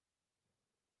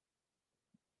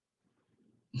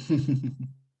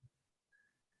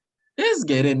 It's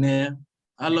getting there.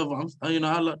 I love. I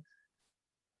love.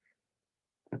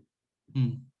 Hmm.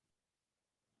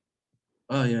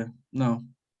 Oh yeah. No,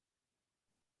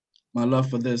 my love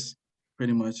for this,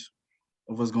 pretty much,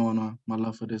 of what's going on. My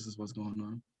love for this is what's going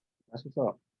on. That's what's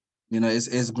up.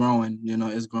 It's growing.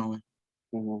 It's growing.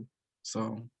 Hmm.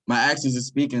 So my actions is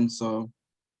speaking. So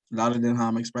louder than how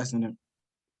I'm expressing it.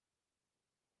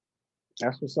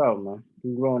 That's what's up, man.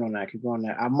 Keep growing on that. Keep growing on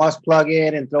that. I must plug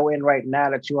in and throw in right now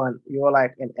that you're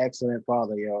like an excellent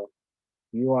father, yo.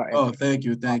 You are an Oh, thank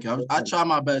you, father. thank you. I Listen, try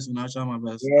my best. I try my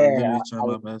best. I yeah, literally try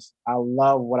my best. I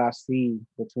love what I see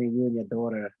between you and your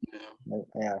daughter. Yeah.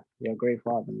 Yeah, you're a great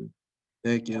father, man.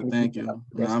 Thank you, Definitely keep thank it up.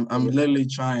 you. Yes, I'm literally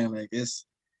trying. Like it's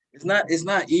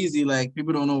not easy. Like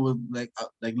people don't know what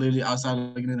like literally outside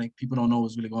looking in, like people don't know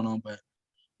what's really going on. But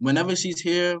whenever she's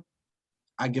here,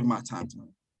 I give my time to her.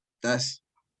 That's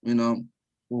you know,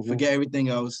 mm-hmm, forget everything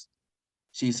else.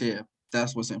 She's here.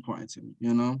 That's what's important to me.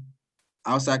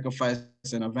 I'll sacrifice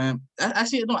an event.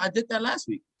 Actually, no, I did that last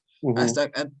week. mm-hmm,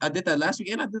 I did that last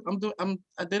week, and I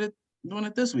did it doing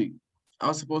it this week. I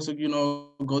was supposed to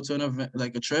go to an event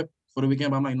like a trip for the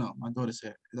weekend, but I'm like, no, my daughter's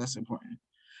here. That's important.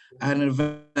 I had an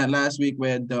event last week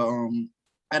where I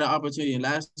had an opportunity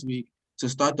last week to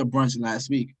start the brunch last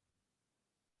week.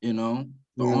 You know,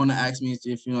 the mm-hmm. owner asked me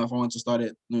if I want to start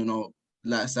it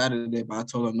last Saturday, but I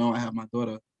told her no, I have my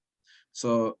daughter.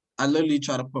 So I literally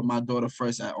try to put my daughter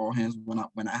first at all hands when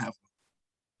I have her.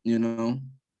 You know,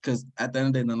 because at the end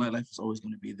of the day, the nightlife is always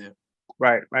going to be there.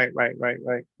 Right.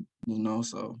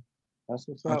 So That's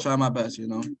what's I up. try my best.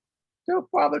 Good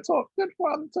father talk. Good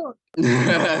father talk.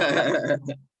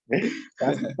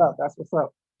 That's what's up. That's what's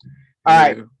up. All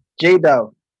right, Yeah. J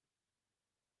Dove.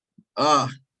 Ah,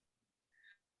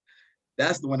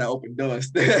 that's the one that opened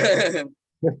doors.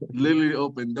 Literally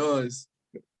opened doors.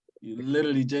 You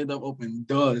literally J-Dub opened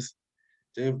doors.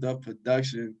 J-Dub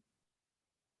production.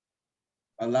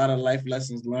 A lot of life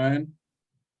lessons learned,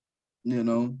 you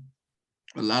know,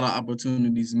 a lot of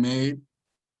opportunities made,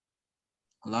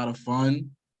 a lot of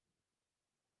fun.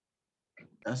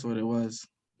 That's what it was.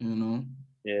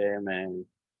 Yeah, man.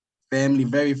 Family,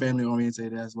 very family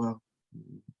orientated as well.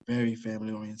 Very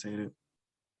family orientated.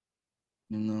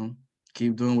 You know,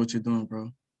 keep doing what you're doing, bro.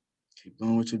 Keep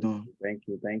doing what you're doing. Thank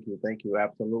you.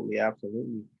 Absolutely.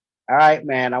 All right,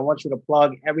 man. I want you to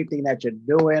plug everything that you're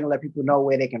doing. Let people know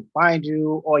where they can find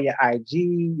you, or your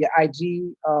IG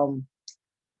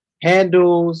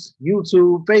handles,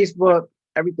 YouTube, Facebook,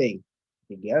 everything.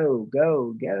 Go.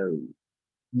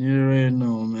 You already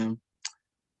know, man.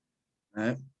 All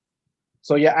right.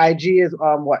 So your IG is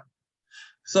what?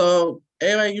 So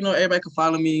everybody can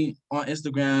follow me on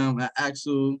Instagram at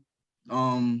Axel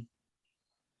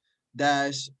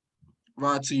dash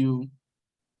rod to you.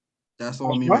 That's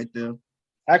all me What? right there.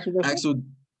 Actually, that's what? Axel,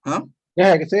 huh?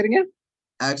 Yeah, I can say it again.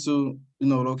 Axel,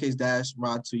 lowercase dash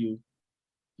rod to you.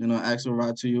 Axel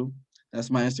rod to you. That's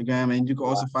my Instagram, and you can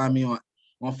also find me on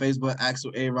Facebook,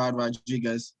 Axel A Rod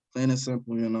Rodriguez. Plain and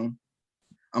simple.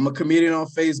 I'm a comedian on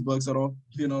Facebook, so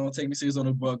don't take me serious on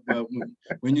the book. But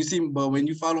when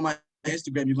you follow my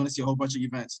Instagram, you're gonna see a whole bunch of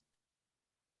events.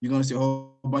 You're gonna see a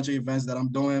whole bunch of events that I'm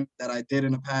doing that I did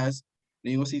in the past.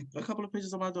 Then you're gonna see a couple of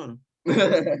pictures of my daughter.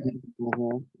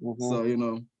 Mm-hmm. So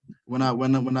when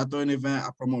I throw an event, I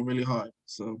promote really hard.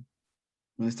 So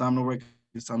when it's time to work,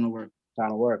 it's time to work. Time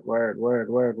to work. Word. Yo,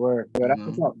 You that's know.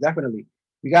 what's up. Definitely.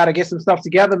 We gotta get some stuff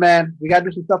together, man. We gotta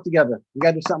do some stuff together. We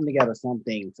gotta do something together.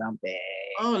 Something.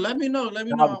 Oh, let me know. Let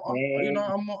me know. Something.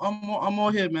 I'm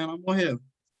all here, man. I'm all here.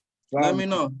 Let me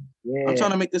know. Yeah. I'm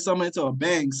trying to make this summer into a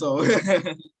bang, so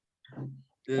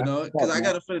you know, because I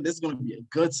got a feeling this is gonna be a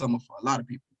good summer for a lot of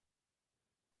people.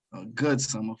 A good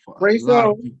summer for a lot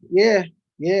of people. Yeah.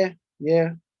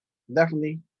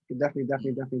 Definitely. You can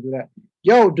definitely do that.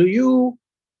 Yo, do you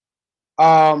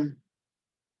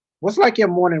what's like your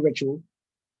morning ritual?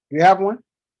 Do you have one?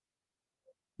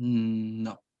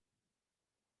 No.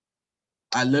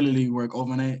 I literally work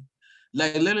overnight.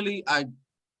 Like literally, I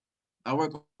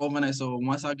work overnight. So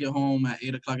once I get home at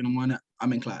 8 o'clock in the morning,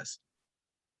 I'm in class.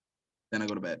 Then I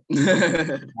go to bed.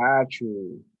 Got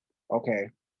you. Okay.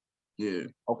 Yeah.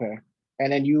 Okay.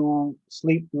 And then you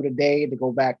sleep through the day to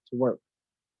go back to work,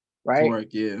 right? To work,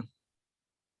 yeah.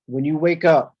 When you wake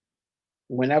up,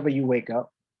 whenever you wake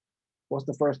up, what's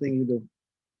the first thing you do?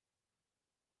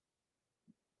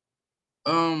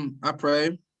 I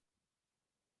pray.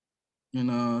 You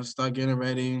know, start getting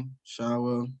ready,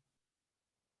 shower.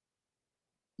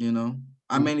 You know,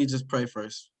 I mainly just pray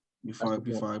first before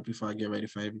I get ready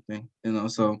for everything. You know,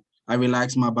 so I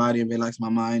relax my body and relax my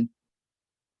mind.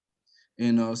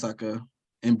 You know, so I could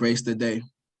embrace the day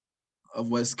of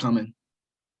what's coming.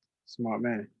 Smart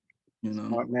man. You know,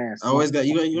 Smart man. I always got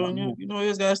you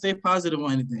always gotta stay positive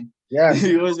on anything. Yes.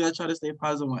 You always gotta try to stay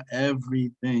positive on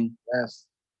everything. Yes.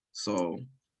 So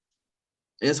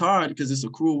it's hard because it's a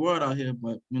cruel world out here,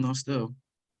 but you know, still.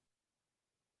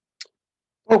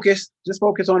 Just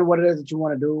focus on what it is that you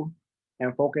want to do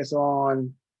and focus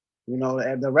on, you know,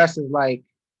 and the rest is like,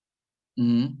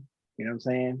 Mm-hmm. you know what I'm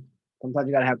saying? Sometimes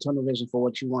you gotta have tunnel vision for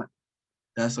what you want.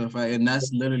 That's a fact, and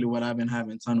that's literally what I've been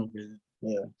having, tunnel vision.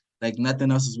 Yeah. Like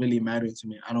nothing else is really mattering to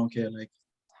me. I don't care. Like,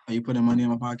 are you putting money in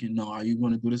my pocket? No. Are you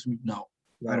going to do this? No.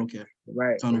 Right. I don't care.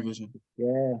 Right. Tunnel vision.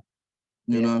 Yeah.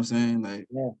 You know what I'm saying? Like,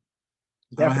 yeah.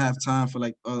 I don't have time for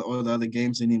like all the other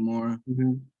games anymore.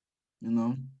 Mm-hmm. You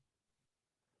know,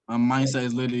 my mindset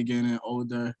is literally getting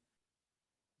older,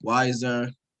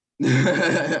 wiser.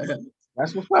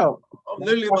 That's what's up. I'm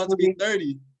literally about to be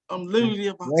 30. I'm literally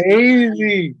about to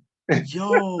be 30.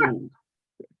 Yo,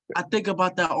 I think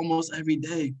about that almost every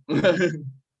day.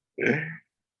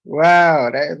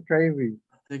 Wow, that is crazy.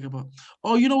 Think about.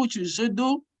 Oh, you know what you should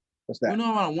do? What's that? You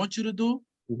know what I want you to do?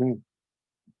 Mm-hmm.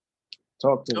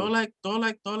 Talk to me. Throw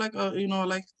like a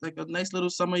like a nice little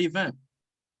summer event.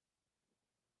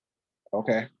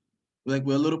 Okay. Like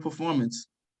with a little performance.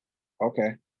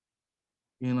 Okay.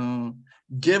 You know,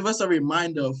 give us a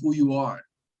reminder of who you are.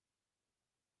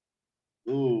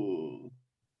 Ooh,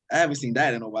 I haven't seen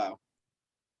that in a while.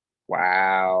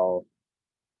 Wow.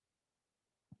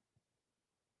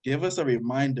 Give us a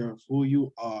reminder of who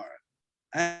you are.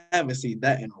 I haven't seen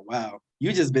that in a while.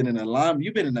 You just been in the line.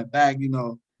 You've been in the bag, you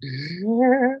know,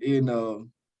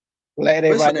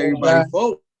 pushing everybody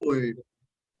forward,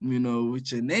 you know,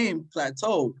 with your name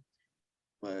plateaued.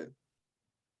 But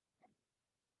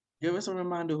give us a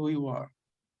reminder who you are.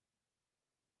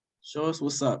 Show us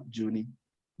what's up, Junie.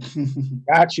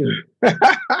 Got you.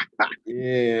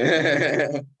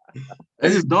 Yeah. It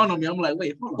just dawned on me. I'm like,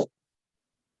 wait, hold on.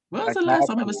 When was the last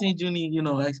time I ever seen Junie, you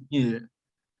know, yeah.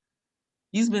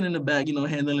 He's been in the back, you know,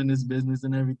 handling his business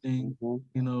and everything,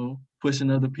 you know,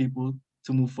 pushing other people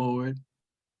to move forward.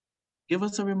 Give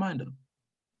us a reminder.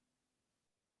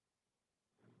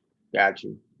 Got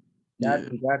you.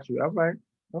 Got you. All right.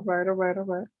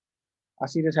 I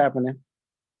see this happening.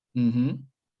 Mm-hmm.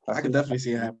 I could definitely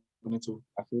see it happening too.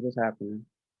 I see this happening.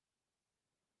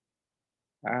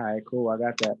 All right, cool. I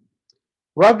got that.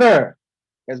 Brother,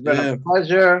 it's been a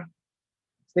pleasure.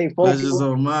 Stay focused. Pleasure's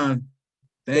all mine.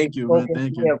 Thank you, man.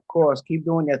 Thank you. Yeah, of course. Keep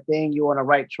doing your thing. You're on the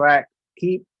right track.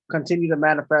 Continue to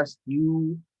manifest.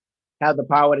 You have the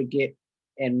power to get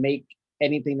and make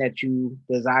anything that you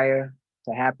desire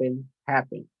to happen.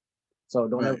 So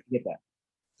don't ever forget that.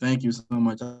 Thank you so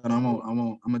much. And I'm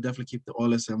gonna definitely keep all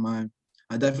this in mind.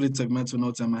 I definitely took mental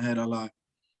notes in my head a lot.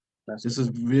 This is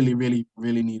really, really,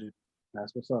 really needed.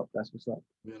 That's what's up.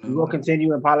 You know? We will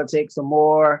continue in politics some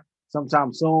more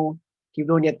sometime soon. Keep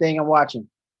doing your thing and watching.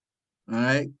 All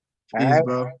right. Peace,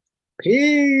 bro.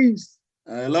 Peace.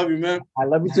 I love you, man. I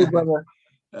love you too, brother.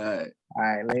 All right. All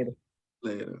right,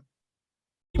 later.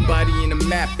 Anybody in the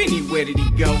map, anywhere did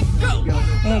he go?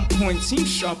 On point, team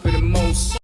sharper than most.